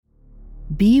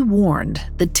Be warned,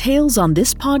 the tales on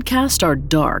this podcast are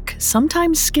dark,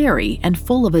 sometimes scary, and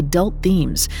full of adult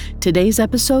themes. Today's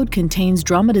episode contains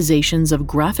dramatizations of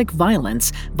graphic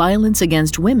violence, violence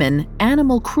against women,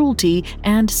 animal cruelty,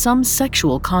 and some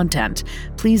sexual content.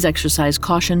 Please exercise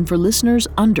caution for listeners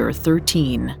under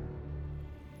 13.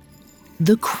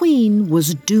 The Queen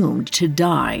was doomed to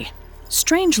die.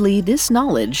 Strangely, this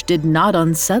knowledge did not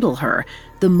unsettle her.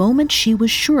 The moment she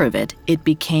was sure of it, it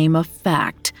became a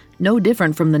fact. No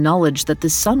different from the knowledge that the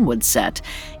sun would set.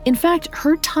 In fact,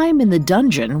 her time in the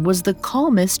dungeon was the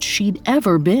calmest she'd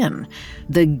ever been.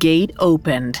 The gate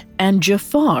opened, and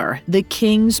Jafar, the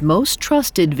king's most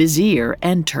trusted vizier,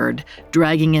 entered,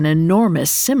 dragging an enormous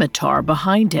scimitar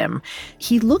behind him.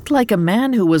 He looked like a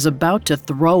man who was about to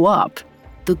throw up.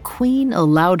 The queen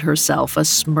allowed herself a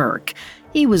smirk.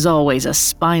 He was always a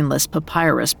spineless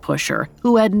papyrus pusher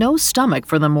who had no stomach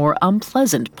for the more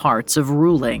unpleasant parts of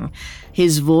ruling.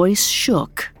 His voice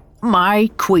shook. "My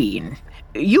queen,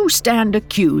 you stand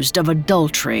accused of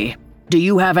adultery. Do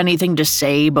you have anything to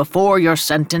say before your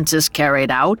sentence is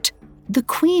carried out?" The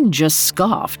queen just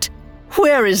scoffed.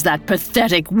 "Where is that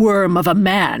pathetic worm of a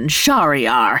man,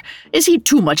 Shahryar? Is he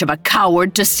too much of a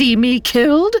coward to see me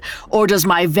killed? Or does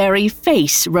my very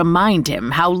face remind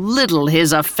him how little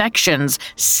his affections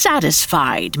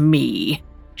satisfied me?"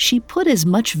 She put as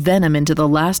much venom into the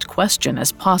last question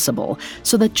as possible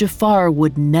so that Jafar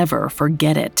would never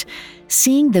forget it.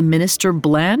 Seeing the minister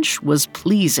blanch was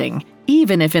pleasing,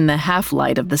 even if in the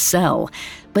half-light of the cell.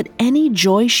 But any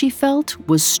joy she felt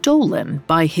was stolen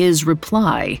by his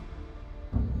reply.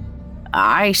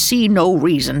 "I see no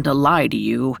reason to lie to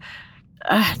you.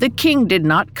 The king did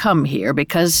not come here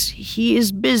because he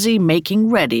is busy making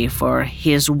ready for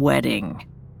his wedding."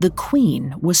 The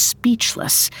queen was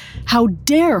speechless. How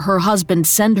dare her husband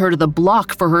send her to the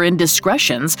block for her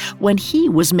indiscretions when he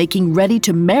was making ready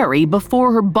to marry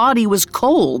before her body was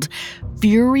cold?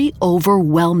 Fury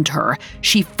overwhelmed her.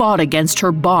 She fought against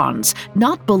her bonds,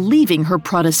 not believing her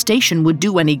protestation would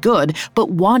do any good, but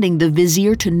wanting the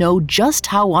vizier to know just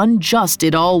how unjust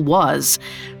it all was.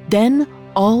 Then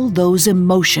all those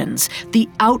emotions, the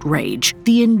outrage,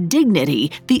 the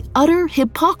indignity, the utter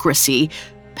hypocrisy,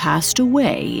 passed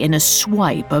away in a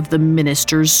swipe of the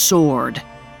minister's sword.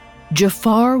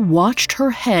 Jafar watched her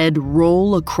head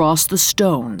roll across the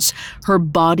stones, her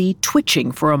body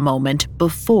twitching for a moment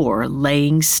before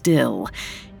laying still.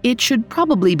 It should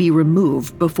probably be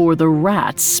removed before the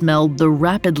rats smelled the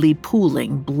rapidly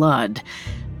pooling blood.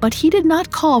 But he did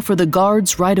not call for the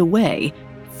guards right away.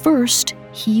 First,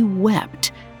 he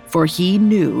wept, for he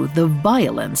knew the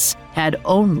violence had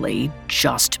only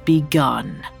just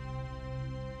begun.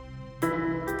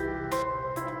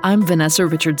 I'm Vanessa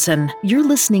Richardson. You're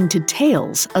listening to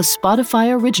Tales, a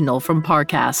Spotify original from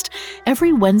Parcast.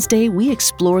 Every Wednesday, we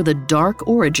explore the dark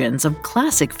origins of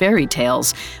classic fairy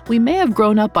tales. We may have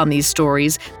grown up on these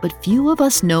stories, but few of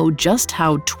us know just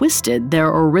how twisted their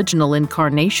original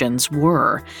incarnations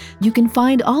were. You can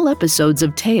find all episodes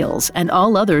of Tales and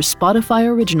all other Spotify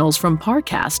originals from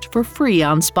Parcast for free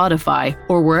on Spotify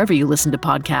or wherever you listen to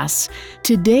podcasts.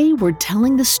 Today, we're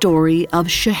telling the story of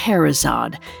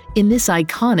Scheherazade. In this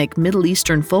iconic Middle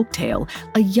Eastern folktale,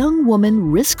 a young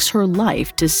woman risks her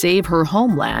life to save her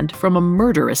homeland from a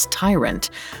murderous tyrant.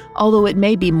 Although it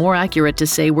may be more accurate to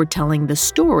say we're telling the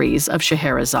stories of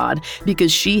Scheherazade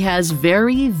because she has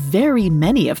very, very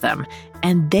many of them,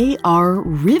 and they are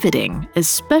riveting,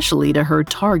 especially to her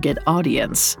target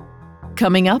audience.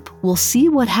 Coming up, we'll see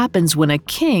what happens when a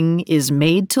king is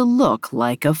made to look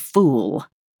like a fool.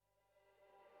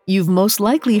 You've most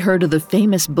likely heard of the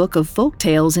famous book of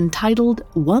folktales entitled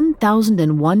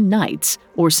 1001 Nights,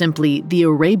 or simply The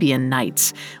Arabian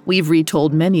Nights. We've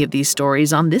retold many of these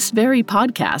stories on this very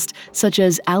podcast, such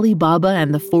as Ali Baba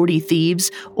and the 40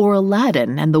 Thieves, or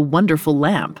Aladdin and the Wonderful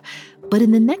Lamp. But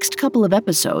in the next couple of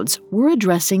episodes, we're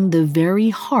addressing the very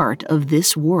heart of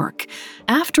this work.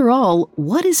 After all,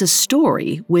 what is a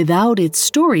story without its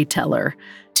storyteller?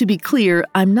 To be clear,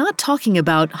 I'm not talking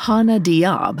about Hana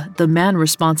Diab, the man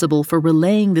responsible for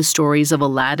relaying the stories of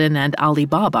Aladdin and Ali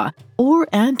Baba, or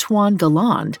Antoine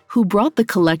Galland, who brought the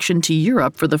collection to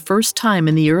Europe for the first time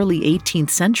in the early 18th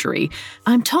century.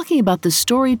 I'm talking about the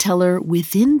storyteller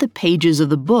within the pages of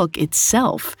the book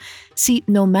itself. See,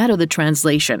 no matter the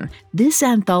translation, this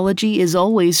anthology is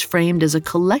always framed as a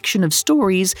collection of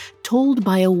stories told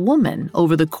by a woman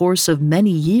over the course of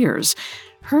many years.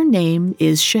 Her name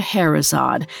is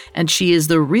Scheherazade, and she is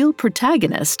the real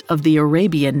protagonist of the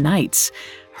Arabian Nights.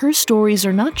 Her stories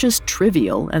are not just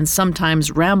trivial and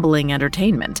sometimes rambling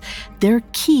entertainment. They're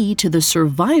key to the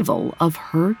survival of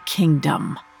her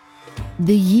kingdom.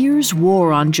 The years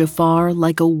wore on Jafar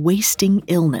like a wasting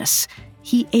illness.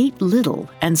 He ate little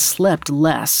and slept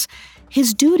less.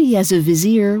 His duty as a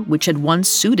vizier, which had once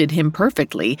suited him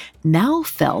perfectly, now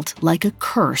felt like a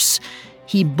curse.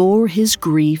 He bore his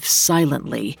grief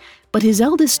silently, but his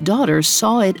eldest daughter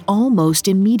saw it almost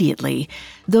immediately.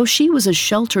 Though she was a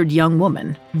sheltered young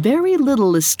woman, very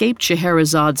little escaped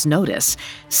Scheherazade's notice.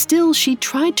 Still, she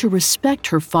tried to respect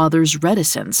her father's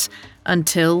reticence,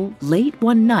 until late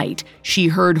one night she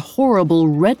heard horrible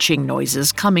retching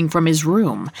noises coming from his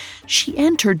room. She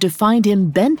entered to find him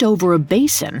bent over a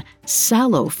basin,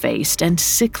 sallow-faced and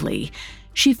sickly.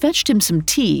 She fetched him some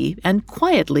tea and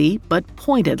quietly but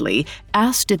pointedly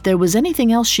asked if there was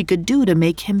anything else she could do to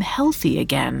make him healthy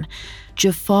again.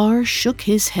 Jafar shook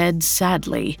his head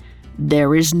sadly.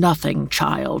 "There is nothing,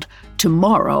 child.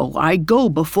 Tomorrow I go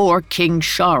before King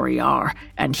Shahryar,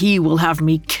 and he will have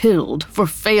me killed for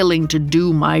failing to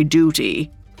do my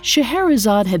duty."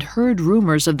 Scheherazade had heard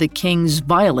rumors of the king's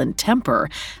violent temper,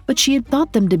 but she had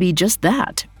thought them to be just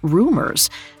that,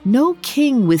 rumors. No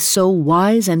king with so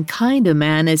wise and kind a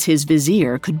man as his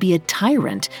vizier could be a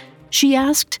tyrant. She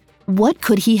asked, "What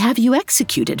could he have you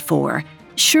executed for?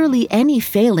 Surely any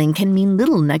failing can mean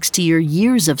little next to your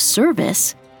years of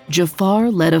service."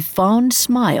 Jafar let a fond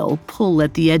smile pull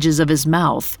at the edges of his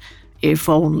mouth. "If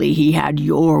only he had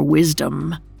your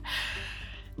wisdom.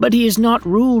 But he is not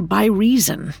ruled by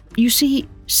reason. You see,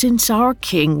 since our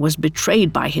king was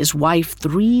betrayed by his wife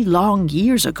 3 long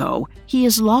years ago, he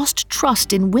has lost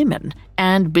trust in women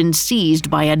and been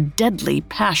seized by a deadly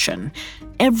passion.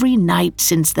 Every night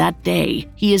since that day,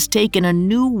 he has taken a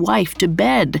new wife to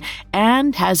bed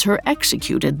and has her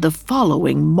executed the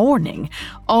following morning.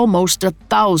 Almost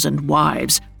 1,000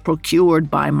 wives, procured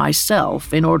by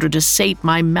myself in order to sate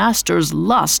my master's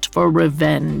lust for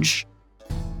revenge."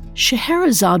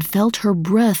 Scheherazade felt her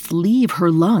breath leave her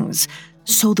lungs.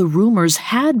 So the rumors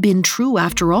had been true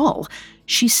after all.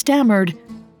 She stammered,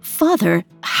 "Father,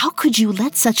 how could you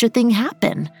let such a thing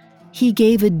happen?" He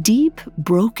gave a deep,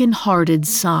 broken-hearted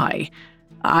sigh.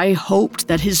 "I hoped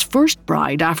that his first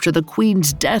bride after the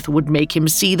queen's death would make him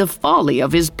see the folly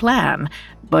of his plan,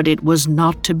 but it was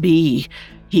not to be.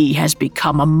 He has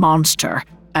become a monster,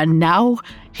 and now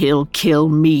he'll kill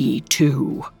me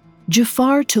too."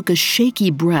 Jafar took a shaky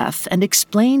breath and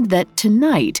explained that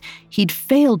tonight he'd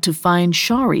failed to find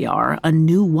Shahryar a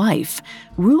new wife.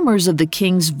 Rumors of the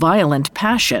king's violent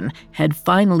passion had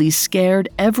finally scared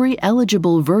every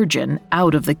eligible virgin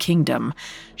out of the kingdom.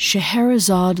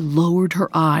 Scheherazade lowered her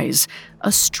eyes.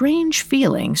 A strange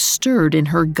feeling stirred in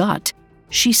her gut.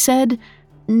 She said,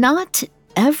 "Not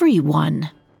everyone."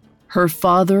 Her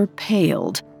father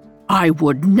paled. "I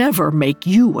would never make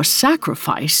you a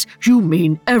sacrifice. You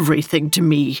mean everything to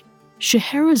me."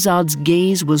 Scheherazade's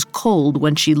gaze was cold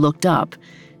when she looked up.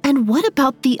 "And what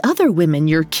about the other women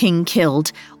your king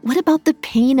killed? What about the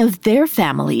pain of their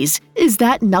families? Is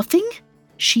that nothing?"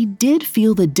 She did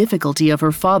feel the difficulty of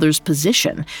her father's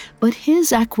position, but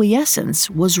his acquiescence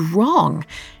was wrong.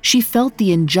 She felt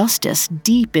the injustice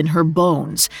deep in her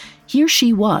bones. Here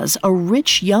she was, a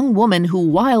rich young woman who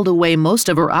whiled away most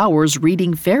of her hours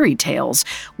reading fairy tales,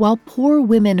 while poor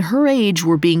women her age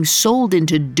were being sold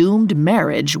into doomed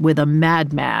marriage with a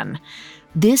madman.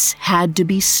 This had to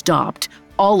be stopped,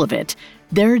 all of it.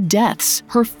 Their deaths,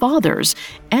 her father's,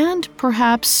 and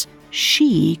perhaps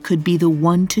she could be the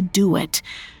one to do it.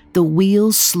 The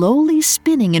wheels slowly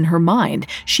spinning in her mind,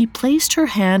 she placed her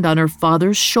hand on her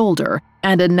father's shoulder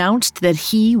and announced that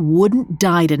he wouldn't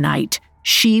die tonight.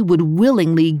 She would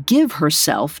willingly give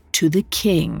herself to the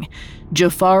king.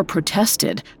 Jafar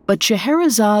protested, but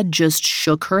Scheherazade just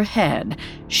shook her head.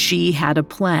 She had a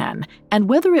plan, and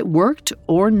whether it worked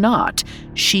or not,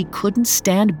 she couldn't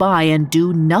stand by and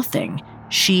do nothing.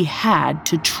 She had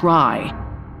to try.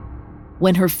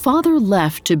 When her father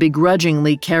left to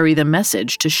begrudgingly carry the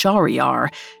message to Shahryar,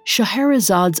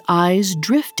 Scheherazade's eyes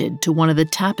drifted to one of the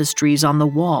tapestries on the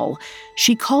wall.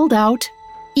 She called out,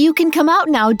 "You can come out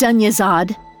now,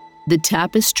 Dunyazad." The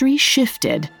tapestry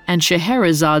shifted, and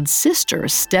Scheherazade's sister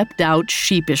stepped out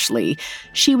sheepishly.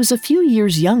 She was a few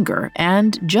years younger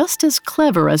and just as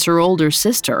clever as her older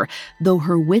sister, though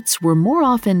her wits were more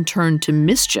often turned to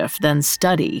mischief than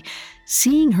study.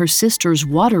 Seeing her sister's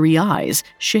watery eyes,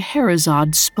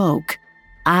 Scheherazade spoke.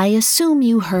 "I assume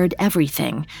you heard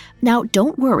everything. Now,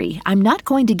 don't worry, I'm not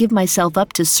going to give myself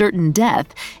up to certain death.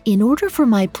 In order for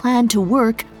my plan to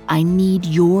work, I need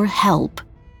your help."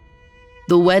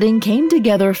 The wedding came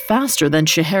together faster than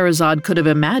Scheherazade could have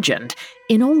imagined.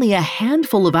 In only a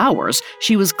handful of hours,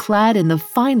 she was clad in the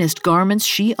finest garments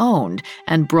she owned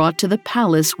and brought to the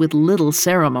palace with little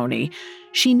ceremony.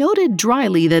 She noted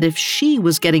dryly that if she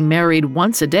was getting married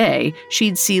once a day,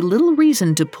 she'd see little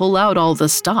reason to pull out all the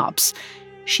stops.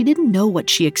 She didn't know what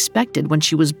she expected when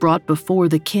she was brought before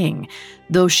the king.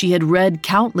 Though she had read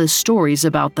countless stories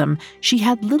about them, she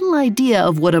had little idea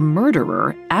of what a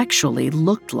murderer actually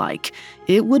looked like.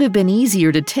 It would have been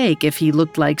easier to take if he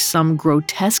looked like some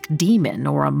grotesque demon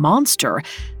or a monster,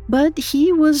 but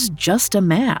he was just a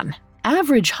man.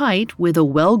 Average height with a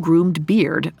well-groomed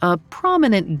beard, a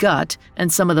prominent gut,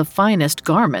 and some of the finest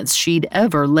garments she'd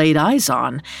ever laid eyes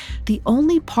on. The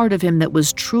only part of him that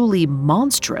was truly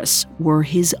monstrous were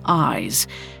his eyes.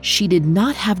 She did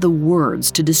not have the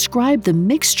words to describe the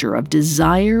mixture of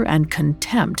desire and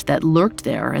contempt that lurked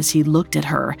there as he looked at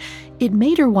her. It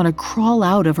made her want to crawl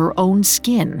out of her own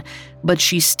skin, but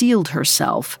she steeled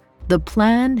herself. The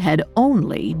plan had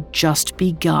only just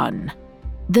begun.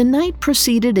 The night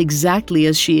proceeded exactly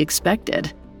as she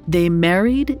expected. They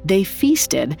married, they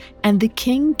feasted, and the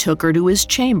king took her to his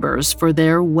chambers for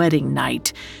their wedding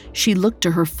night. She looked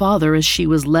to her father as she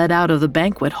was led out of the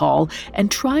banquet hall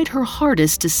and tried her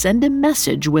hardest to send a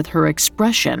message with her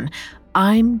expression,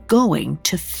 "I'm going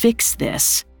to fix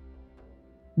this."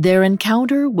 Their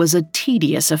encounter was a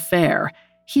tedious affair.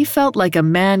 He felt like a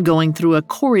man going through a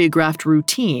choreographed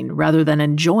routine rather than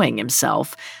enjoying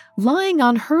himself. Lying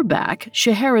on her back,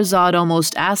 Scheherazade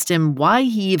almost asked him why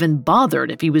he even bothered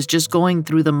if he was just going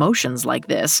through the motions like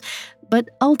this, but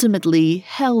ultimately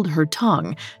held her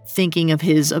tongue, thinking of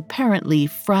his apparently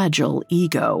fragile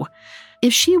ego.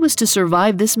 If she was to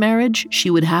survive this marriage, she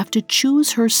would have to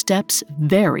choose her steps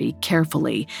very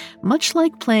carefully, much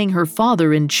like playing her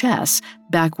father in chess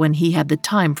back when he had the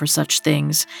time for such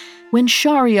things. When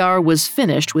Shahryar was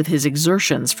finished with his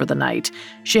exertions for the night,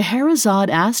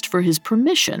 Scheherazade asked for his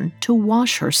permission to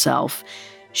wash herself.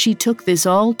 She took this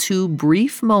all too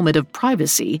brief moment of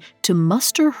privacy to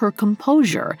muster her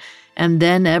composure, and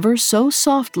then ever so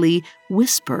softly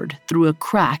whispered through a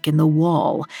crack in the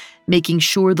wall, making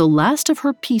sure the last of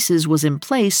her pieces was in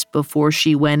place before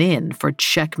she went in for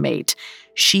checkmate.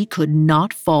 She could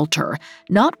not falter,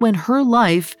 not when her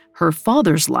life, her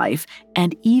father's life,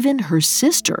 and even her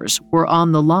sister's were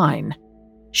on the line.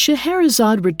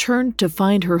 Scheherazade returned to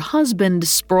find her husband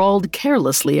sprawled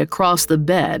carelessly across the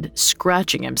bed,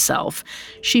 scratching himself.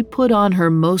 She put on her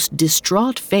most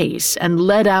distraught face and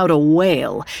let out a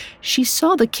wail. She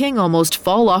saw the king almost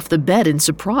fall off the bed in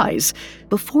surprise.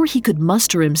 Before he could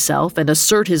muster himself and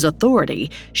assert his authority,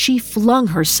 she flung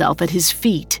herself at his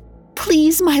feet.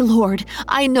 "Please, my lord,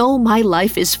 I know my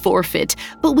life is forfeit,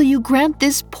 but will you grant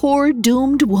this poor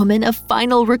doomed woman a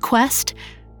final request?"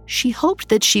 She hoped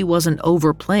that she wasn't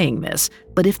overplaying this,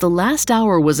 but if the last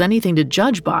hour was anything to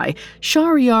judge by,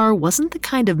 Shahryar wasn't the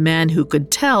kind of man who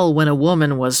could tell when a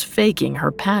woman was faking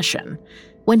her passion.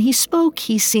 When he spoke,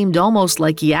 he seemed almost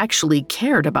like he actually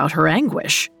cared about her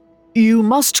anguish. "You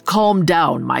must calm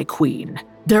down, my queen.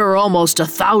 There are almost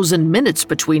 1,000 minutes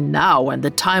between now and the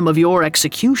time of your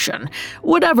execution.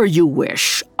 Whatever you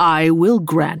wish, I will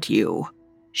grant you."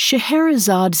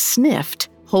 Scheherazade sniffed,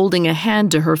 holding a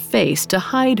hand to her face to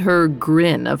hide her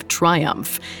grin of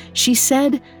triumph. She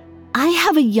said, "I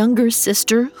have a younger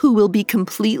sister who will be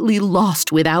completely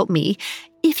lost without me.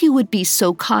 If you would be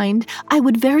so kind, I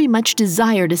would very much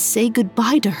desire to say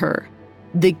goodbye to her."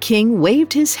 The king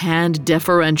waved his hand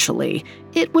deferentially.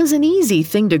 It was an easy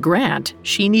thing to grant.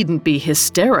 She needn't be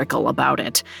hysterical about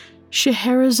it.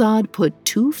 Scheherazade put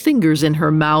 2 fingers in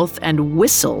her mouth and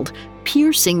whistled,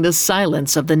 piercing the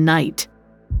silence of the night.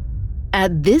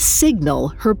 At this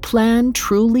signal, her plan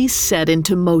truly set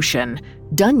into motion.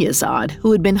 Dunyazad,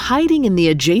 who had been hiding in the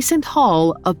adjacent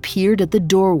hall, appeared at the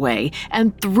doorway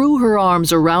and threw her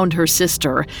arms around her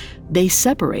sister. They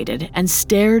separated and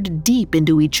stared deep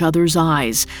into each other's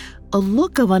eyes. A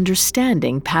look of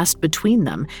understanding passed between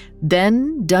them.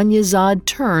 Then Dunyazad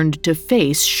turned to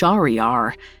face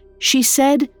Shahryar. She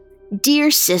said,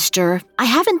 "Dear sister, I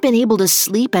haven't been able to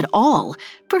sleep at all.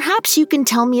 Perhaps you can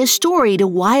tell me a story to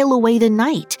while away the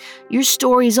night. Your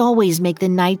stories always make the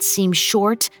nights seem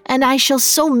short, and I shall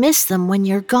so miss them when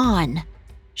you're gone."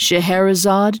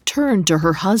 Scheherazade turned to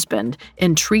her husband,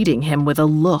 entreating him with a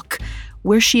look.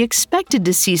 Where she expected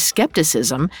to see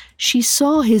skepticism, she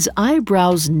saw his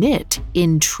eyebrows knit,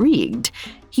 intrigued.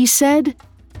 He said,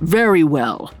 "Very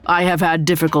well. I have had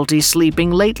difficulty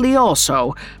sleeping lately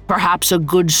also. Perhaps a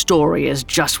good story is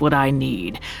just what I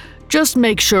need. Just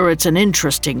make sure it's an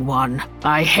interesting one.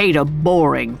 I hate a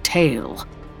boring tale."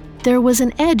 There was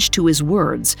an edge to his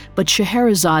words, but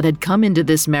Scheherazade had come into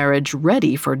this marriage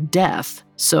ready for death,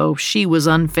 so she was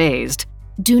unfazed.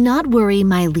 "Do not worry,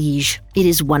 my liege. It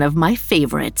is one of my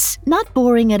favorites. Not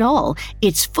boring at all.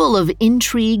 It's full of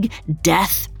intrigue,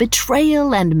 death,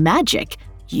 betrayal, and magic.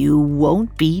 You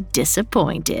won't be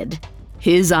disappointed."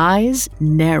 His eyes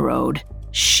narrowed.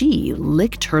 She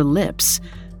licked her lips.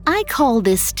 "I call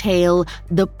this tale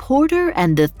The Porter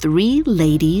and the Three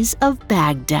Ladies of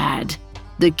Baghdad."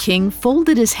 The king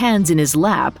folded his hands in his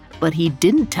lap, but he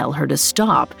didn't tell her to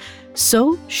stop.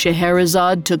 So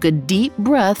Scheherazade took a deep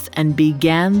breath and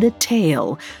began the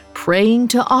tale, praying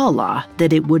to Allah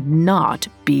that it would not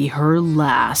be her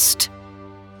last.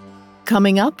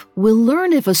 Coming up, we'll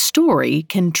learn if a story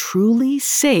can truly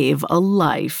save a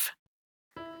life.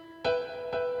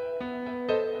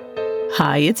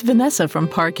 Hi, it's Vanessa from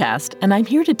Parcast, and I'm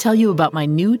here to tell you about my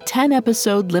new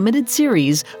 10-episode limited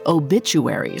series,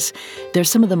 Obituaries. They're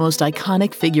some of the most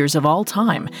iconic figures of all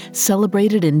time,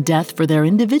 celebrated in death for their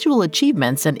individual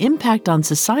achievements and impact on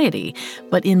society.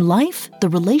 But in life, the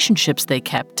relationships they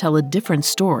kept tell a different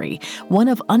story, one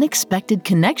of unexpected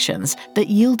connections that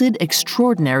yielded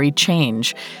extraordinary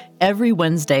change. Every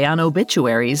Wednesday on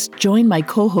Obituaries, join my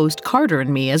co-host Carter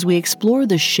and me as we explore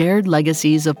the shared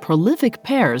legacies of prolific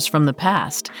pairs from the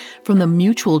past. From the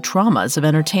mutual traumas of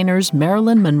entertainers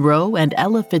Marilyn Monroe and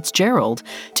Ella Fitzgerald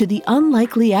to the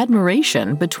unlikely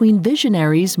admiration between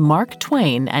visionaries Mark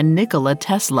Twain and Nikola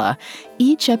Tesla.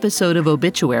 Each episode of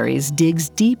Obituaries digs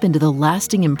deep into the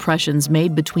lasting impressions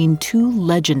made between two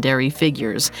legendary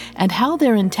figures and how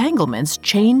their entanglements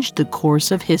changed the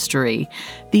course of history.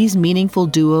 These meaningful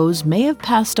duos may have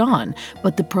passed on,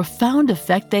 but the profound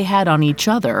effect they had on each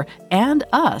other and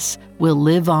us will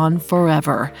live on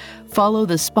forever. Follow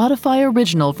the Spotify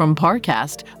original from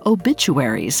Parcast,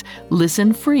 Obituaries.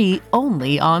 Listen free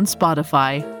only on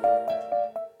Spotify.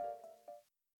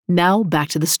 Now back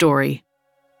to the story.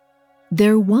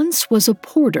 There once was a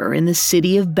porter in the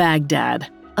city of Baghdad,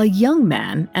 a young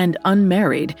man and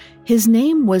unmarried. His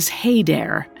name was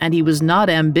Haydar, and he was not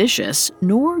ambitious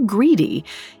nor greedy.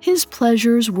 His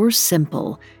pleasures were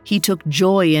simple. He took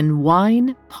joy in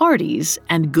wine, parties,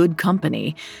 and good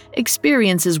company.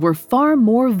 Experiences were far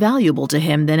more valuable to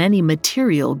him than any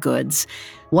material goods.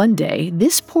 One day,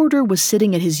 this porter was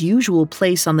sitting at his usual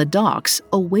place on the docks,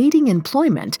 awaiting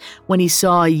employment, when he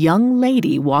saw a young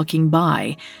lady walking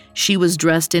by. She was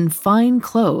dressed in fine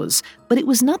clothes, but it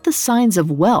was not the signs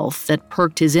of wealth that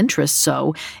perked his interest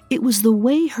so. It was the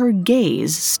way her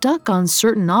gaze stuck on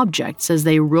certain objects as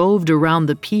they roved around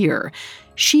the pier.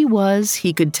 She was,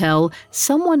 he could tell,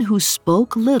 someone who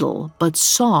spoke little but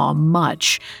saw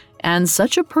much. And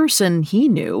such a person, he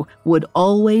knew, would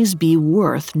always be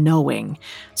worth knowing.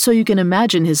 So you can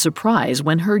imagine his surprise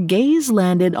when her gaze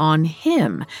landed on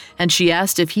him, and she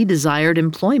asked if he desired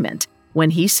employment.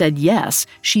 When he said yes,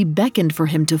 she beckoned for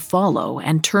him to follow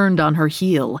and turned on her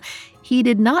heel. He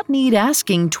did not need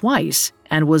asking twice,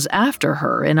 and was after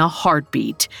her in a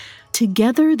heartbeat.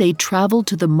 Together they traveled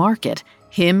to the market,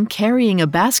 him carrying a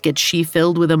basket she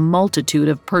filled with a multitude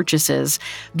of purchases,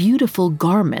 beautiful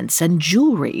garments and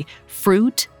jewelry,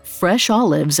 fruit, fresh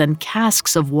olives, and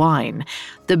casks of wine.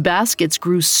 The baskets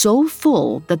grew so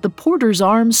full that the porter's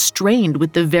arms strained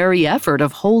with the very effort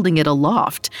of holding it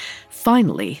aloft.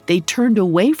 Finally, they turned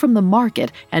away from the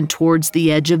market and towards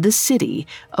the edge of the city,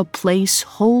 a place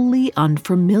wholly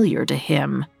unfamiliar to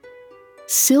him.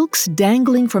 Silks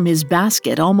dangling from his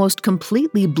basket almost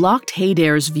completely blocked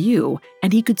Haydar's view,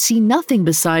 and he could see nothing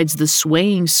besides the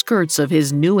swaying skirts of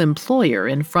his new employer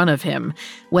in front of him.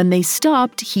 When they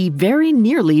stopped, he very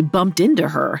nearly bumped into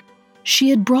her. She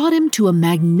had brought him to a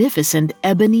magnificent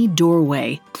ebony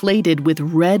doorway, plated with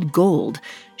red gold.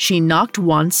 She knocked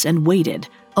once and waited.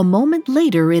 A moment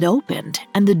later it opened,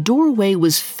 and the doorway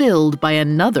was filled by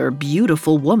another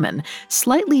beautiful woman,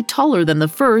 slightly taller than the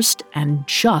first and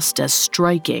just as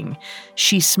striking.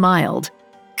 She smiled.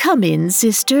 "Come in,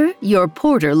 sister. Your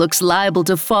porter looks liable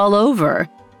to fall over."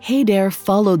 Haydar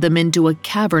followed them into a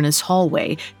cavernous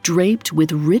hallway, draped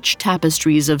with rich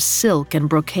tapestries of silk and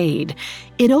brocade.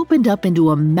 It opened up into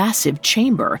a massive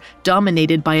chamber,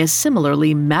 dominated by a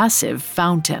similarly massive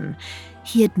fountain.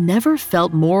 He had never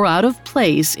felt more out of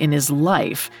place in his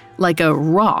life, like a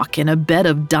rock in a bed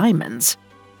of diamonds.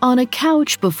 On a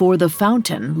couch before the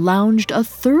fountain lounged a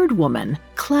third woman,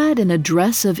 clad in a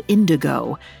dress of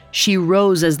indigo. She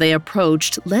rose as they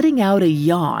approached, letting out a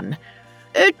yawn.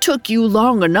 "It took you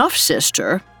long enough,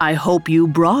 sister. I hope you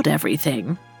brought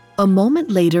everything." A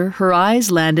moment later, her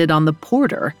eyes landed on the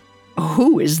porter.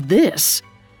 "Who is this?"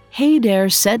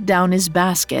 Haydar set down his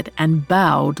basket and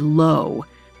bowed low.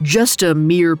 "Just a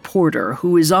mere porter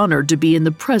who is honored to be in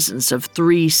the presence of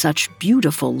 3 such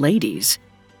beautiful ladies."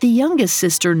 The youngest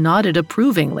sister nodded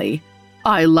approvingly.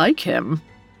 "I like him."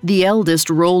 The eldest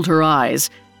rolled her eyes.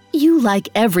 "You like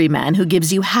every man who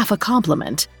gives you half a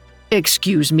compliment."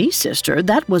 "Excuse me, sister,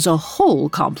 that was a whole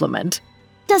compliment."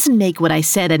 "Doesn't make what I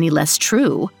said any less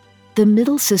true." The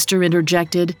middle sister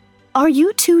interjected, "Are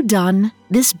you two done?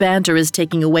 This banter is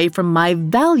taking away from my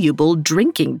valuable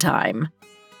drinking time."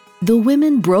 The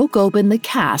women broke open the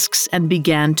casks and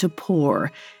began to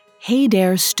pour.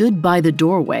 Haydar stood by the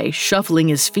doorway, shuffling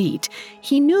his feet.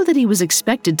 He knew that he was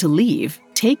expected to leave,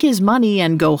 take his money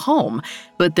and go home,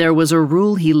 but there was a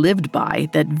rule he lived by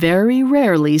that very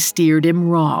rarely steered him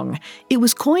wrong. It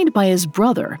was coined by his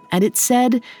brother, and it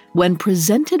said, "When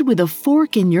presented with a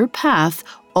fork in your path,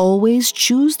 always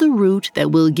choose the route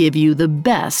that will give you the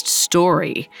best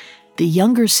story." The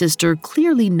younger sister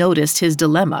clearly noticed his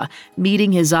dilemma,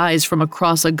 meeting his eyes from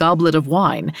across a goblet of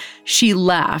wine. She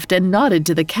laughed and nodded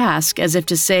to the cask as if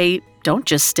to say, "Don't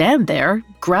just stand there,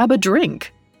 grab a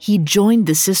drink." He joined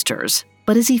the sisters,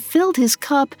 but as he filled his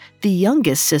cup, the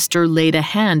youngest sister laid a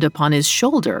hand upon his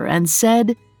shoulder and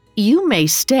said, "You may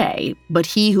stay, but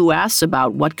he who asks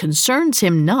about what concerns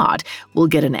him not will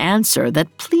get an answer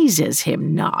that pleases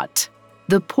him not."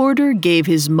 The porter gave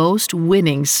his most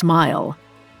winning smile.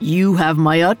 "You have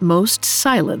my utmost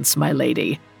silence, my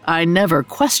lady. I never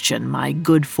question my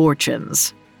good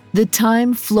fortunes." The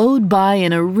time flowed by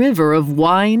in a river of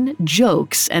wine,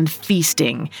 jokes, and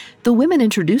feasting. The women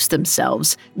introduced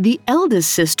themselves. The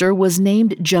eldest sister was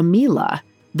named Jamila,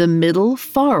 the middle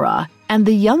Farah, and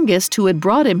the youngest who had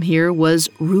brought him here was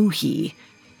Ruhi.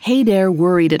 Haydar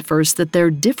worried at first that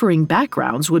their differing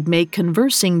backgrounds would make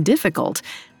conversing difficult,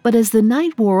 but as the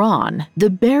night wore on, the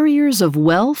barriers of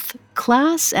wealth,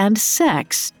 class, and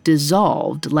sex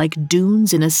dissolved like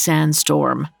dunes in a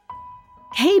sandstorm.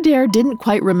 Haydar didn't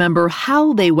quite remember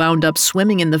how they wound up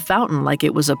swimming in the fountain like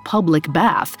it was a public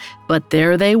bath, but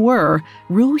there they were,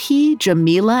 Ruhi,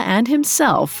 Jamila, and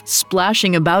himself,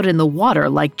 splashing about in the water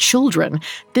like children,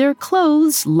 their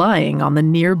clothes lying on the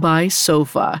nearby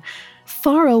sofa.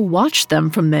 Farah watched them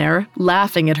from there,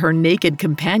 laughing at her naked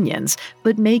companions,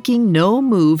 but making no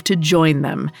move to join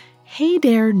them.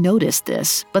 Haydar noticed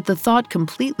this, but the thought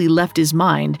completely left his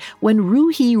mind when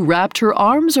Ruhi wrapped her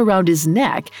arms around his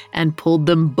neck and pulled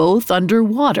them both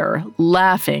underwater,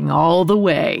 laughing all the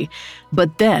way.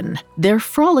 But then, their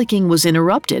frolicking was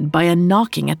interrupted by a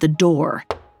knocking at the door.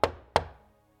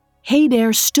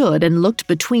 Haydar stood and looked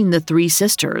between the three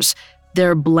sisters.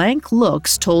 Their blank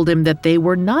looks told him that they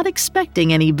were not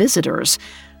expecting any visitors.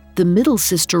 The middle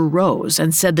sister rose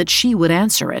and said that she would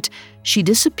answer it. She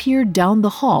disappeared down the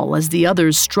hall as the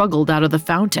others struggled out of the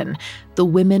fountain, the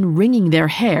women wringing their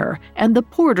hair and the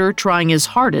porter trying his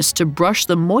hardest to brush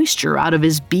the moisture out of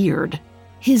his beard.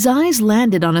 His eyes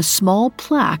landed on a small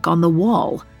plaque on the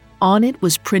wall. On it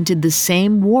was printed the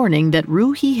same warning that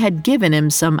Ruhi had given him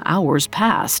some hours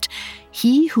past.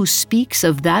 He who speaks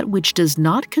of that which does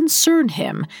not concern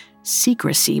him,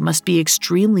 secrecy must be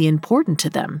extremely important to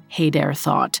them, Haydar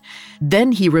thought.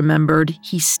 Then he remembered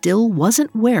he still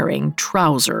wasn't wearing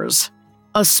trousers.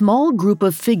 A small group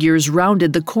of figures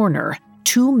rounded the corner,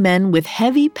 2 men with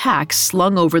heavy packs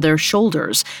slung over their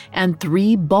shoulders, and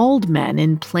 3 bald men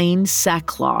in plain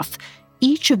sackcloth.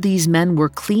 Each of these men were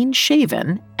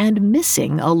clean-shaven and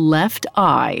missing a left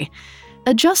eye.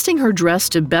 Adjusting her dress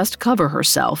to best cover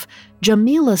herself,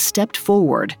 Jamila stepped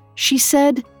forward. She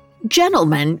said,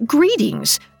 "Gentlemen,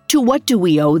 greetings. To what do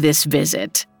we owe this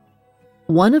visit?"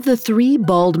 One of the 3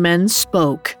 bald men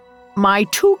spoke. "My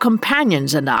 2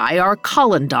 companions and I are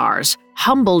Qalandars,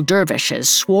 humble dervishes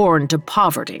sworn to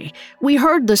poverty. We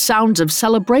heard the sounds of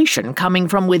celebration coming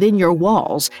from within your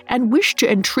walls and wished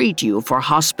to entreat you for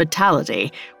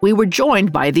hospitality. We were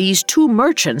joined by these 2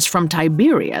 merchants from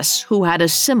Tiberias who had a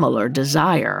similar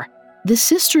desire." The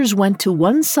sisters went to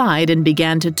one side and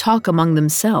began to talk among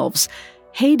themselves.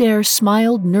 Haydar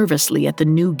smiled nervously at the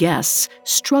new guests,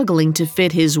 struggling to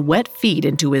fit his wet feet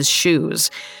into his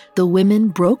shoes. The women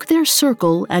broke their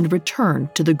circle and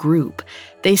returned to the group.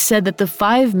 They said that the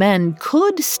 5 men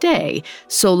could stay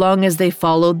so long as they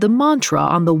followed the mantra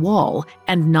on the wall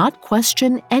and not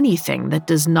question anything that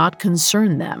does not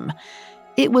concern them.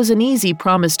 It was an easy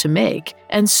promise to make,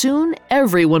 and soon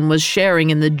everyone was sharing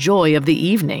in the joy of the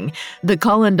evening. The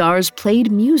Qalandars played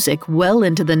music well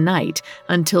into the night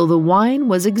until the wine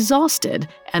was exhausted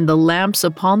and the lamps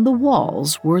upon the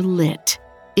walls were lit.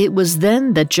 It was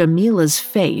then that Jamila's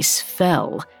face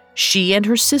fell. She and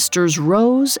her sisters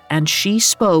rose and she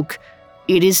spoke.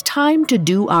 "It is time to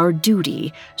do our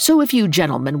duty, so if you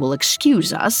gentlemen will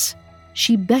excuse us."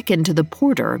 She beckoned to the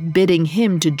porter, bidding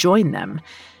him to join them.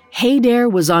 Haydar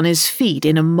was on his feet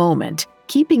in a moment.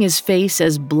 Keeping his face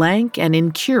as blank and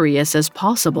incurious as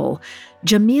possible,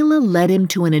 Jamila led him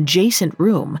to an adjacent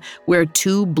room where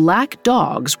 2 black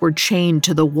dogs were chained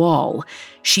to the wall.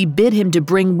 She bid him to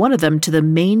bring one of them to the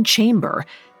main chamber.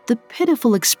 The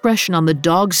pitiful expression on the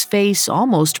dog's face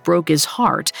almost broke his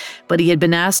heart, but he had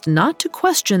been asked not to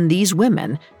question these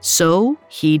women, so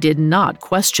he did not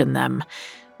question them.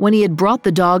 When he had brought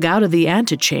the dog out of the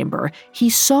antechamber,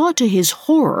 he saw to his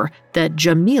horror that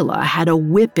Jamila had a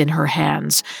whip in her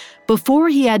hands. Before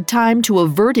he had time to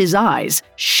avert his eyes,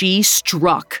 she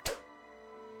struck.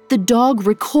 The dog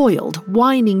recoiled,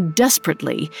 whining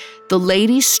desperately. The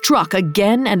lady struck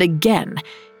again and again.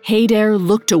 Haider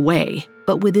looked away,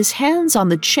 but with his hands on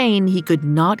the chain, he could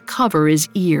not cover his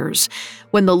ears.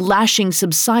 When the lashing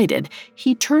subsided,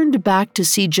 he turned back to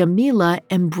see Jamila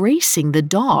embracing the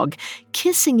dog,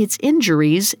 kissing its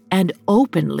injuries, and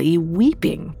openly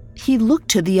weeping. He looked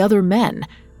to the other men.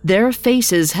 Their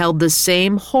faces held the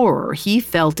same horror he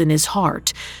felt in his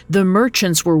heart. The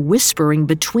merchants were whispering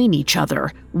between each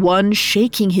other, one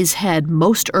shaking his head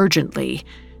most urgently.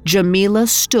 Jamila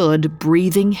stood,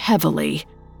 breathing heavily.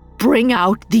 "Bring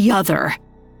out the other."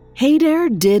 Haider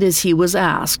did as he was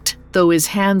asked, though his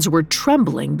hands were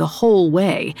trembling the whole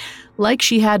way. Like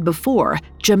she had before,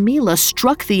 Jamila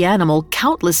struck the animal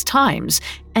countless times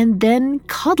and then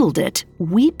cuddled it,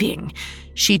 weeping.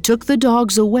 She took the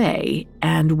dogs away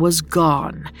and was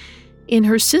gone. In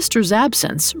her sister's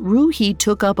absence, Ruhi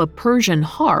took up a Persian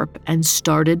harp and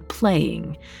started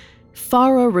playing.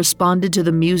 Farah responded to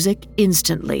the music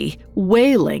instantly,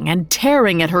 wailing and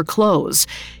tearing at her clothes.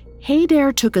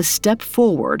 Haider took a step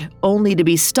forward, only to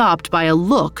be stopped by a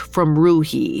look from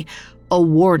Ruhi, a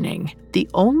warning, the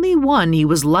only one he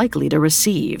was likely to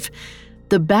receive.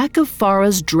 The back of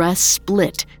Farah's dress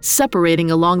split, separating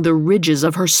along the ridges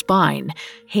of her spine.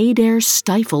 Haider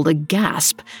stifled a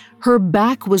gasp. Her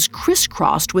back was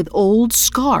crisscrossed with old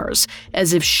scars,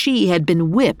 as if she had been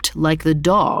whipped like the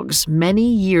dogs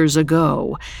many years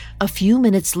ago. A few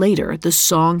minutes later, the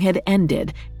song had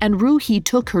ended, and Ruhi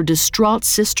took her distraught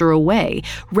sister away,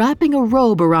 wrapping a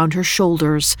robe around her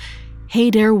shoulders.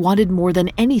 Haider wanted more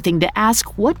than anything to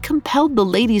ask what compelled the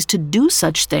ladies to do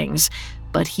such things,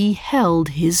 but he held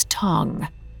his tongue.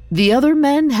 The other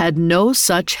men had no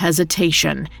such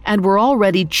hesitation and were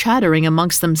already chattering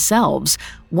amongst themselves.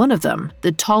 One of them,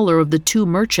 the taller of the 2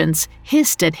 merchants,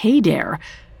 hissed at Haider,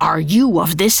 "Are you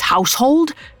of this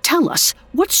household? Tell us,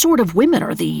 what sort of women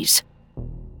are these?"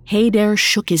 Haider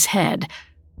shook his head.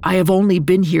 "I have only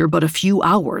been here but a few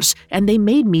hours, and they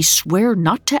made me swear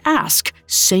not to ask,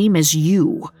 same as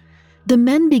you." The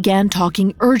men began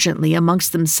talking urgently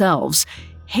amongst themselves.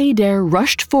 Haider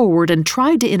rushed forward and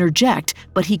tried to interject,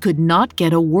 but he could not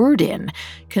get a word in.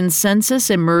 Consensus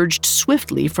emerged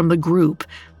swiftly from the group.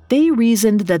 They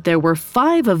reasoned that there were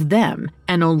 5 of them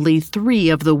and only 3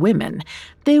 of the women.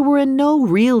 They were in no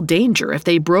real danger if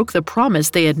they broke the promise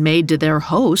they had made to their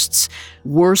hosts.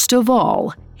 Worst of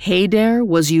all, Haider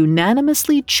was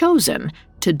unanimously chosen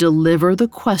to deliver the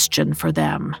question for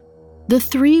them. The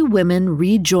 3 women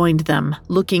rejoined them,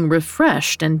 looking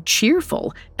refreshed and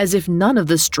cheerful, as if none of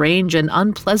the strange and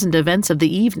unpleasant events of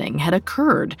the evening had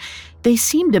occurred. They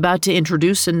seemed about to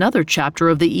introduce another chapter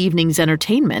of the evening's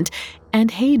entertainment,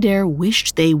 and Haider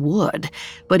wished they would,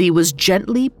 but he was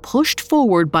gently pushed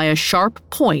forward by a sharp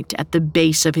point at the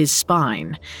base of his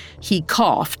spine. He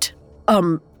coughed.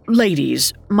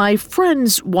 Ladies, my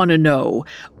friends want to know,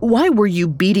 why were you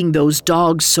beating those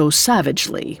dogs so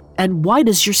savagely? And why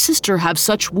does your sister have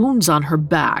such wounds on her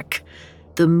back?"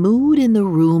 The mood in the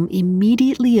room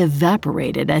immediately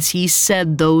evaporated as he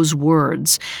said those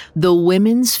words. The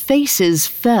women's faces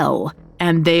fell,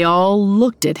 and they all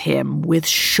looked at him with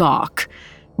shock.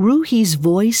 Ruhi's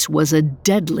voice was a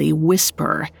deadly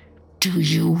whisper. "Do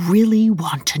you really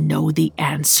want to know the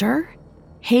answer?"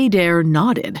 Haider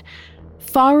nodded.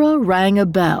 Farah rang a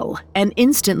bell, and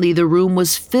instantly the room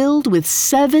was filled with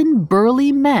 7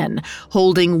 burly men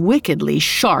holding wickedly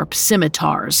sharp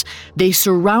scimitars. They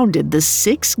surrounded the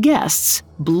 6 guests,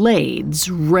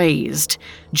 blades raised.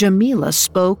 Jamila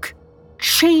spoke,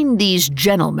 "Chain these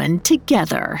gentlemen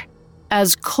together."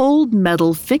 As cold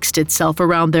metal fixed itself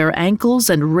around their ankles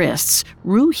and wrists,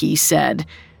 Ruhi said,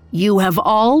 "You have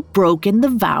all broken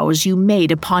the vows you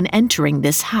made upon entering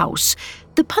this house.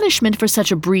 The punishment for such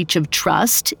a breach of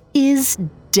trust is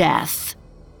death."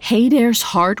 Haider's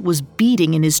heart was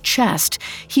beating in his chest.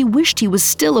 He wished he was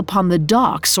still upon the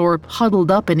docks or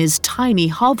huddled up in his tiny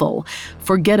hovel.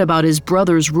 Forget about his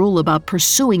brother's rule about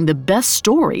pursuing the best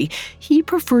story. He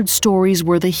preferred stories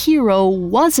where the hero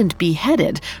wasn't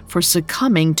beheaded for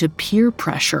succumbing to peer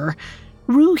pressure.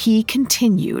 Ruhi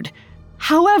continued,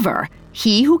 "However,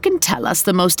 He who can tell us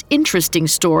the most interesting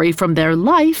story from their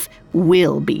life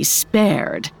will be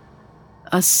spared."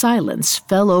 A silence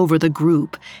fell over the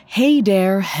group.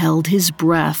 Haydare held his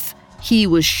breath. He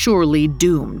was surely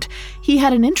doomed. He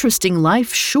had an interesting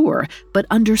life, sure, but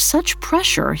under such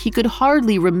pressure he could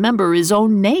hardly remember his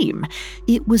own name.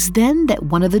 It was then that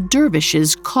one of the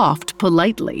dervishes coughed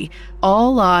politely.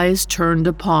 All eyes turned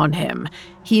upon him.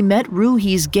 He met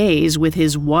Ruhi's gaze with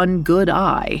his one good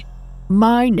eye.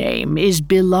 "My name is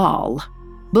Bilal.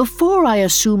 Before I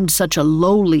assumed such a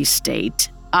lowly state,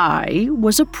 I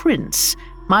was a prince.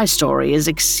 My story is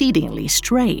exceedingly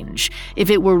strange. If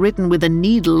it were written with a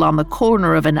needle on the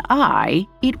corner of an eye,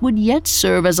 it would yet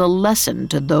serve as a lesson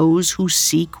to those who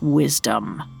seek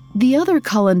wisdom." The other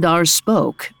Qalandars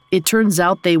spoke. It turns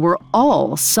out they were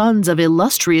all sons of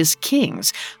illustrious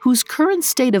kings whose current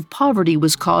state of poverty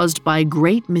was caused by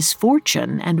great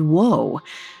misfortune and woe.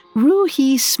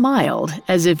 Ruhi smiled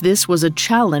as if this was a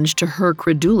challenge to her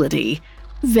credulity.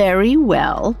 "Very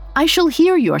well. I shall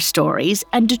hear your stories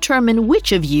and determine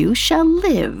which of you shall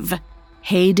live."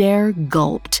 Haydare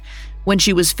gulped. When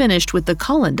she was finished with the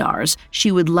Qalandars,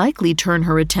 she would likely turn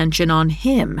her attention on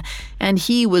him, and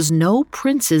he was no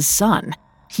prince's son.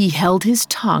 He held his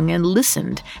tongue and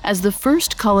listened as the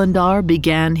first Qalandar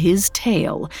began his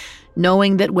tale,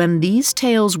 knowing that when these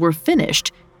tales were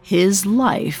finished, his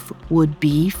life would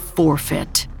be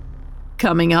forfeit.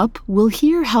 Coming up, we'll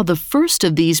hear how the first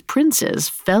of these princes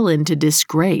fell into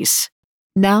disgrace.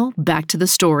 Now, back to the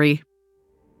story.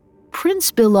 Prince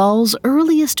Bilal's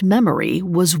earliest memory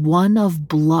was one of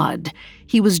blood.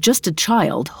 He was just a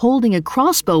child, holding a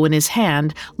crossbow in his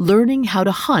hand, learning how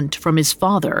to hunt from his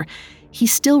father. He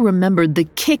still remembered the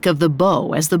kick of the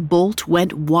bow as the bolt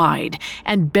went wide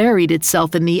and buried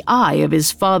itself in the eye of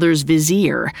his father's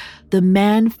vizier. The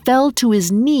man fell to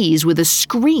his knees with a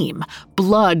scream,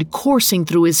 blood coursing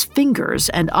through his fingers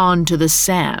and onto the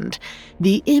sand.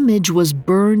 The image was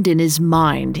burned in his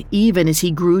mind even as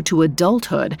he grew to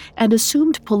adulthood and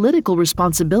assumed political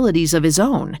responsibilities of his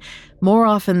own. More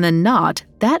often than not,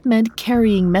 that meant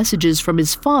carrying messages from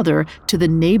his father to the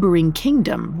neighboring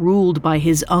kingdom ruled by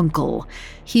his uncle.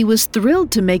 He was thrilled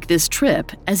to make this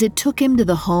trip as it took him to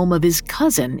the home of his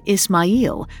cousin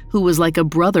Ismail, who was like a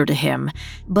brother to him.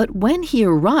 But when he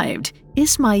arrived,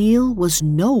 Ismail was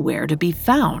nowhere to be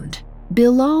found.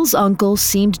 Bilal's uncle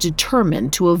seemed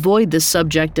determined to avoid the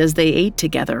subject as they ate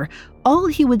together. All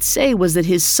he would say was that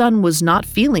his son was not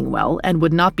feeling well and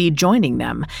would not be joining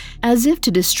them. As if to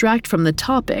distract from the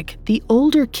topic, the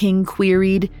older king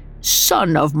queried,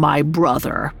 "Son of my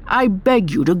brother, I beg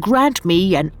you to grant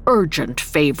me an urgent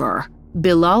favor."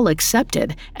 Bilal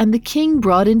accepted, and the king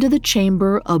brought into the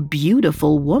chamber a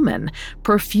beautiful woman,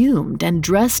 perfumed and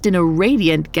dressed in a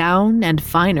radiant gown and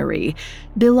finery.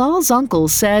 Bilal's uncle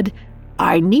said,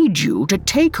 "I need you to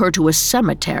take her to a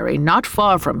cemetery not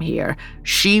far from here.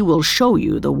 She will show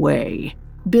you the way."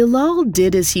 Bilal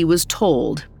did as he was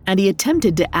told, and he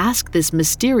attempted to ask this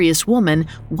mysterious woman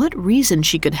what reason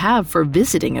she could have for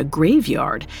visiting a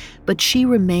graveyard, but she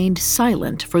remained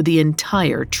silent for the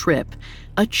entire trip.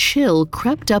 A chill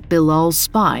crept up Bilal's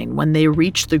spine when they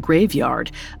reached the graveyard,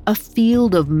 a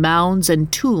field of mounds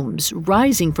and tombs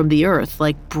rising from the earth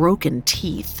like broken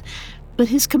teeth. But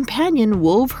his companion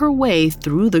wove her way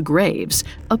through the graves,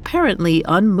 apparently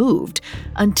unmoved,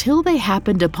 until they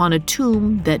happened upon a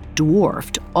tomb that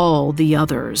dwarfed all the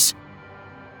others.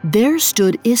 There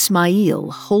stood Ismail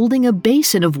holding a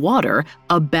basin of water,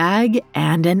 a bag,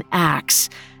 and an axe.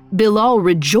 Bilal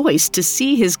rejoiced to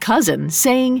see his cousin,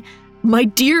 saying, "My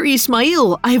dear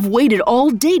Ismail, I have waited all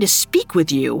day to speak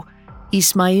with you."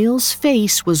 Ismail's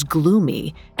face was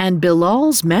gloomy, and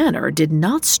Bilal's manner did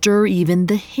not stir even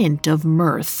the hint of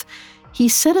mirth. He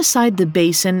set aside the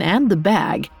basin and the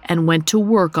bag and went to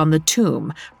work on the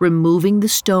tomb, removing the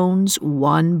stones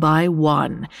one by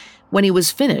one. When he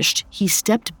was finished, he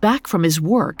stepped back from his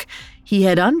work. He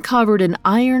had uncovered an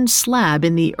iron slab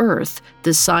in the earth,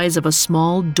 the size of a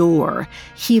small door.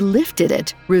 He lifted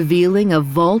it, revealing a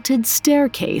vaulted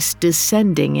staircase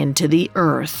descending into the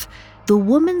earth. The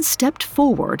woman stepped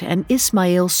forward and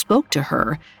Ismail spoke to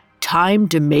her. "Time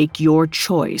to make your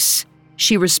choice."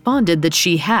 She responded that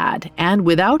she had, and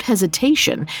without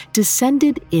hesitation,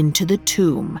 descended into the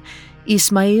tomb.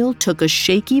 Ismail took a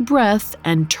shaky breath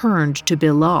and turned to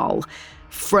Bilal.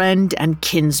 "Friend and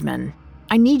kinsman,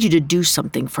 I need you to do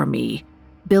something for me."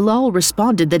 Bilal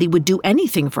responded that he would do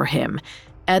anything for him.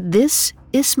 At this,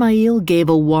 Ismail gave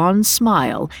a wan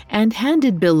smile and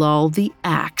handed Bilal the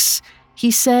axe.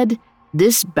 He said,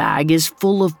 "This bag is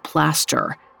full of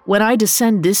plaster. When I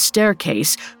descend this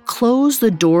staircase, close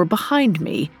the door behind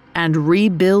me and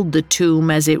rebuild the tomb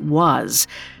as it was.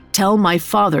 Tell my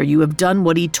father you have done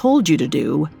what he told you to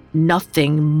do,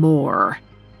 nothing more."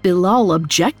 Bilal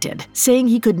objected, saying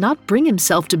he could not bring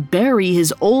himself to bury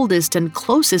his oldest and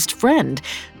closest friend,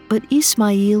 but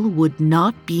Ismail would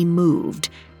not be moved,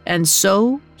 and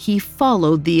so he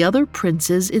followed the other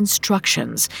prince's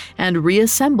instructions and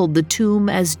reassembled the tomb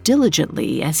as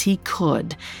diligently as he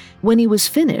could. When he was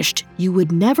finished, you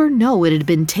would never know it had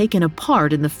been taken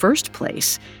apart in the first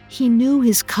place. He knew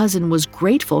his cousin was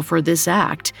grateful for this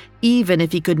act, even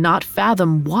if he could not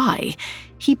fathom why.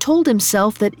 He told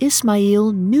himself that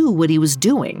Ismail knew what he was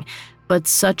doing, but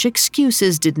such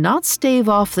excuses did not stave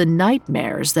off the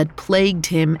nightmares that plagued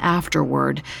him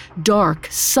afterward, dark,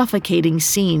 suffocating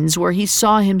scenes where he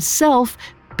saw himself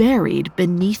buried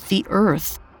beneath the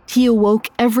earth. He awoke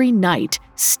every night,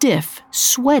 stiff,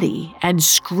 sweaty, and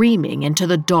screaming into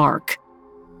the dark.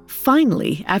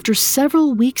 Finally, after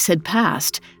several weeks had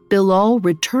passed, Bilal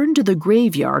returned to the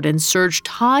graveyard and searched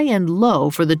high and low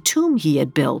for the tomb he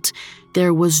had built.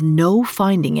 There was no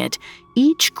finding it.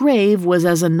 Each grave was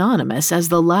as anonymous as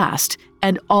the last,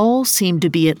 and all seemed to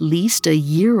be at least a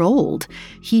year old.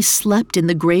 He slept in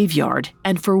the graveyard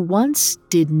and for once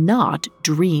did not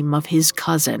dream of his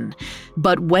cousin.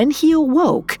 But when he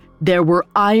awoke, there were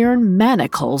iron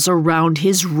manacles around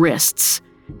his wrists.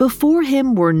 Before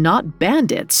him were not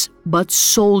bandits, but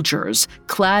soldiers,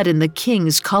 clad in the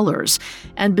king's colors,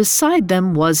 and beside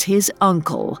them was his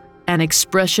uncle, an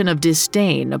expression of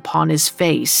disdain upon his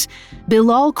face.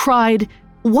 Bilal cried,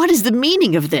 "What is the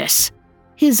meaning of this?"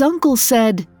 His uncle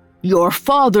said, "Your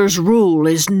father's rule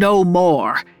is no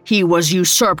more. He was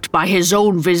usurped by his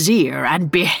own vizier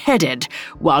and beheaded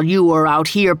while you were out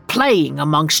here playing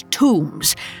amongst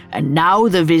tombs, and now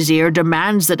the vizier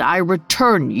demands that I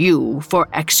return you for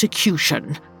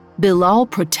execution." Bilal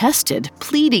protested,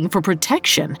 pleading for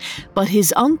protection, but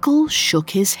his uncle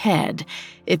shook his head.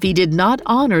 If he did not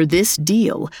honor this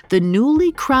deal, the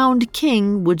newly crowned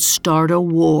king would start a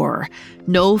war.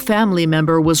 No family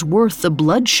member was worth the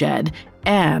bloodshed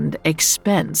and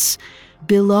expense.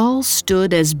 Bilal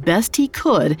stood as best he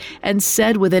could and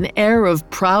said with an air of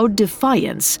proud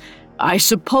defiance, "I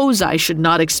suppose I should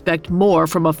not expect more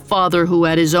from a father who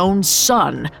had his own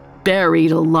son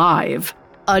buried alive."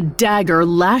 A dagger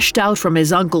lashed out from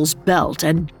his uncle's belt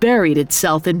and buried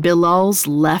itself in Bilal's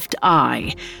left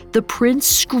eye. The prince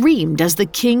screamed as the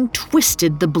king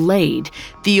twisted the blade.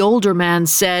 The older man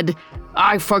said,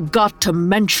 "I forgot to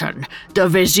mention, the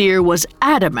vizier was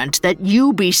adamant that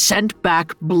you be sent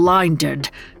back blinded.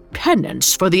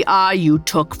 Penance for the eye you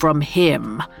took from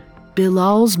him."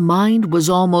 Bilal's mind was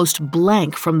almost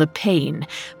blank from the pain,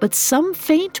 but some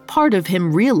faint part of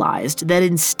him realized that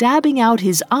in stabbing out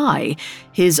his eye,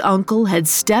 his uncle had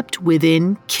stepped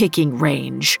within kicking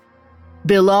range.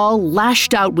 Bilal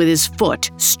lashed out with his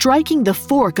foot, striking the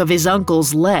fork of his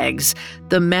uncle's legs.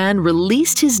 The man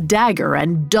released his dagger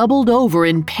and doubled over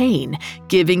in pain,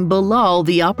 giving Bilal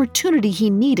the opportunity he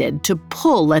needed to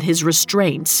pull at his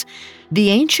restraints. The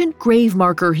ancient grave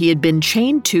marker he had been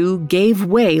chained to gave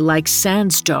way like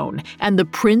sandstone, and the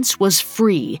prince was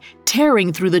free,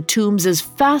 tearing through the tombs as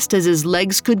fast as his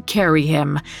legs could carry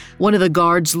him. One of the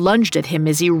guards lunged at him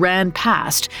as he ran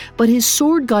past, but his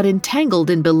sword got entangled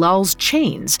in Bilal's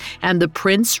chains, and the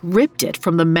prince ripped it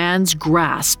from the man's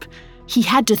grasp. He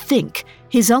had to think.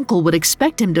 His uncle would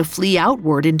expect him to flee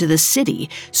outward into the city,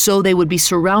 so they would be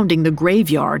surrounding the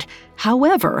graveyard.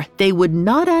 However, they would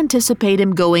not anticipate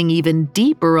him going even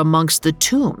deeper amongst the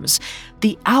tombs.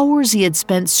 The hours he had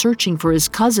spent searching for his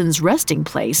cousin's resting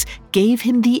place gave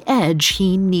him the edge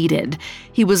he needed.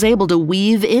 He was able to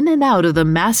weave in and out of the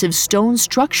massive stone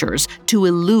structures to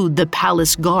elude the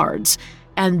palace guards.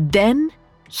 And then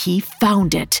he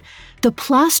found it. The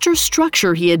plaster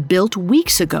structure he had built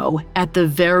weeks ago at the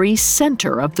very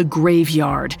center of the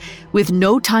graveyard. With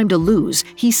no time to lose,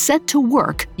 he set to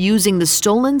work using the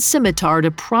stolen scimitar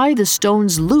to pry the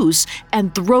stones loose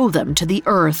and throw them to the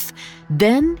earth.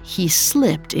 Then he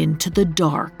slipped into the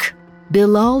dark.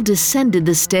 Bilal descended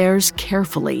the stairs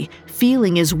carefully,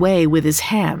 feeling his way with his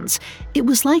hands. It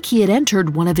was like he had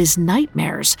entered one of his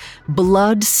nightmares.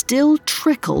 Blood still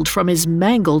trickled from his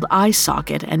mangled eye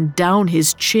socket and down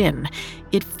his chin.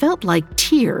 It felt like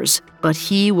tears, but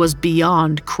he was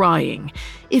beyond crying.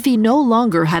 If he no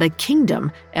longer had a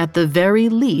kingdom, at the very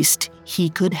least, he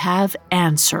could have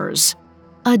answers.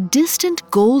 A distant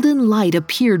golden light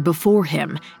appeared before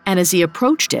him, and as he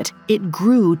approached it, it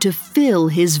grew to fill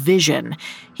his vision.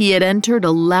 He had entered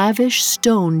a lavish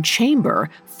stone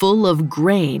chamber full of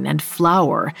grain and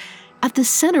flour. At the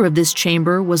center of this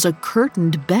chamber was a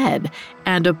curtained bed,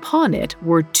 and upon it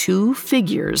were two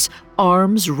figures,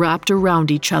 arms wrapped around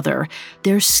each other.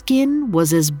 Their skin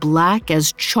was as black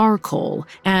as charcoal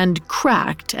and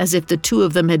cracked as if the two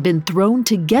of them had been thrown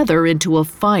together into a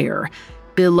fire.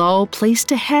 Bilal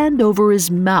placed a hand over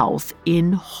his mouth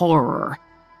in horror.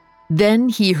 Then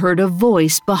he heard a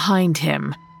voice behind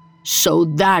him. "So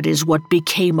that is what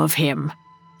became of him,"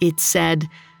 it said.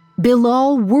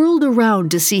 Bilal whirled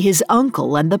around to see his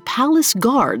uncle and the palace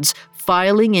guards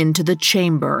filing into the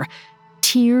chamber.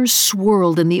 Tears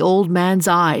swirled in the old man's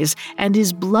eyes, and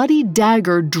his bloody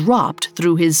dagger dropped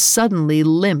through his suddenly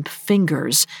limp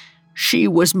fingers. "She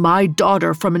was my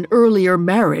daughter from an earlier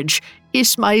marriage,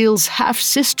 Ismail's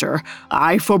half-sister.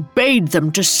 I forbade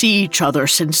them to see each other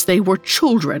since they were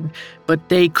children, but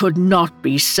they could not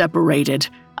be separated.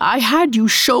 I had you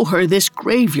show her this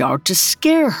graveyard to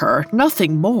scare her,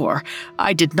 nothing more.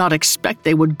 I did not expect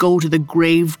they would go to the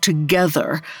grave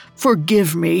together.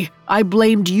 Forgive me. I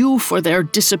blamed you for their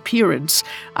disappearance.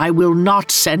 I will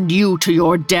not send you to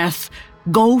your death.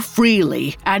 Go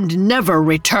freely and never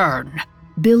return."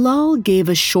 Bilal gave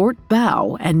a short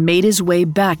bow and made his way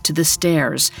back to the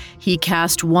stairs. He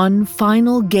cast one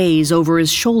final gaze over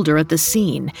his shoulder at the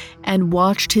scene and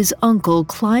watched his uncle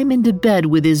climb into bed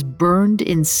with his burned,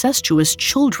 incestuous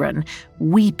children,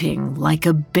 weeping like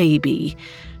a baby.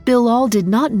 Bilal did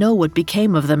not know what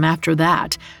became of them after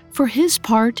that. For his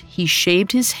part, he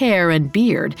shaved his hair and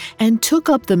beard and took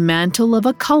up the mantle of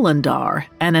a Qalandar,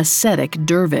 an ascetic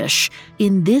dervish.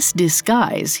 In this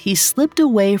disguise, he slipped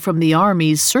away from the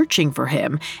armies searching for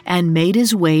him and made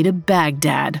his way to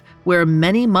Baghdad, where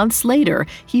many months later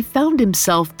he found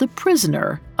himself the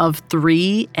prisoner of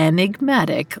 3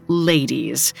 enigmatic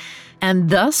ladies. And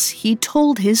thus he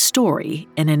told his story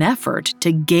in an effort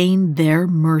to gain their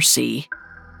mercy.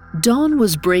 Dawn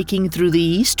was breaking through the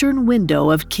eastern window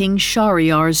of King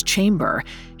Shahryar's chamber.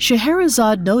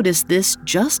 Scheherazade noticed this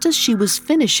just as she was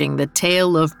finishing the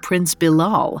tale of Prince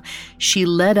Bilal. She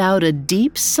let out a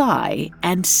deep sigh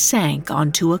and sank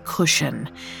onto a cushion.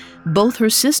 Both her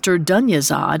sister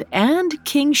Dunyazad and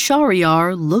King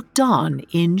Shahryar looked on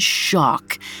in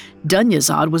shock.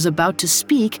 Dunyazad was about to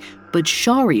speak, but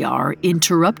Shahryar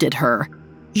interrupted her.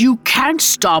 "You can't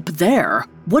stop there.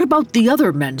 What about the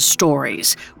other men's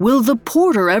stories? Will the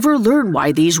porter ever learn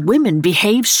why these women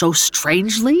behave so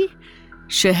strangely?"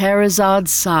 Scheherazade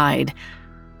sighed.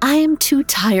 "I am too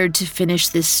tired to finish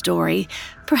this story.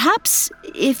 Perhaps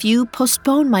if you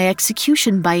postpone my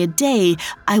execution by a day,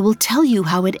 I will tell you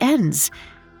how it ends."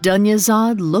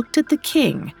 Dunyazad looked at the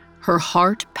king, her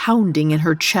heart pounding in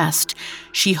her chest.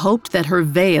 She hoped that her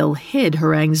veil hid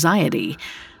her anxiety.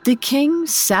 The king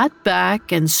sat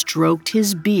back and stroked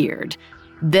his beard.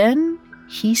 Then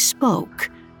he spoke.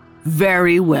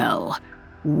 "Very well.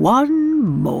 One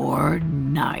more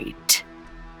night."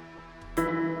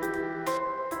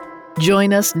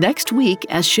 Join us next week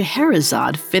as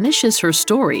Scheherazade finishes her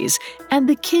stories and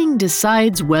the king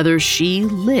decides whether she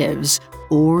lives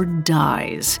or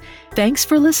dies. Thanks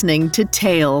for listening to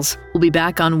Tales. We'll be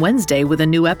back on Wednesday with a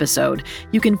new episode.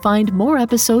 You can find more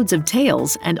episodes of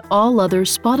Tales and all other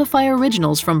Spotify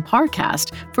originals from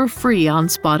Parcast for free on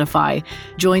Spotify.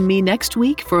 Join me next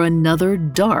week for another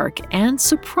dark and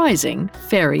surprising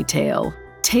fairy tale.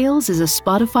 Tales is a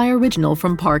Spotify original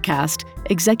from Parcast.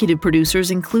 Executive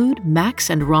producers include Max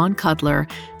and Ron Cutler.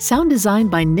 Sound design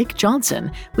by Nick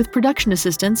Johnson, with production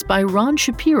assistance by Ron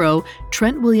Shapiro,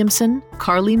 Trent Williamson,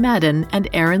 Carly Madden, and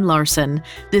Aaron Larson.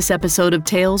 This episode of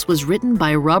Tales was written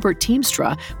by Robert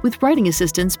Teamstra, with writing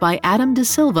assistance by Adam De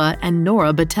Silva and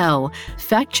Nora Battelle.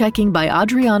 Fact-checking by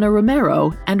Adriana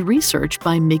Romero, and research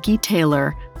by Mickey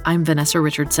Taylor. I'm Vanessa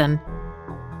Richardson.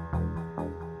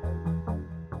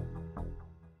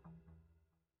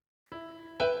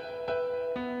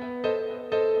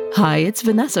 Hi, it's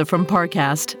Vanessa from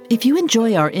Parcast. If you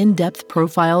enjoy our in-depth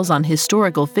profiles on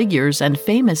historical figures and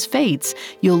famous fates,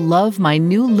 you'll love my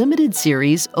new limited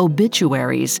series,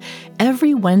 Obituaries.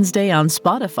 Every Wednesday on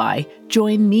Spotify,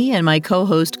 join me and my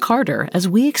co-host Carter as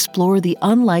we explore the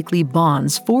unlikely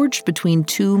bonds forged between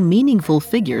two meaningful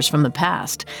figures from the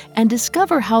past and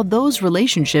discover how those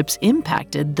relationships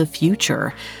impacted the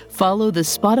future. Follow the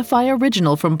Spotify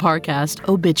original from Parcast,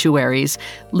 Obituaries.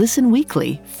 Listen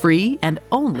weekly, free and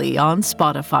only on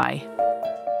Spotify.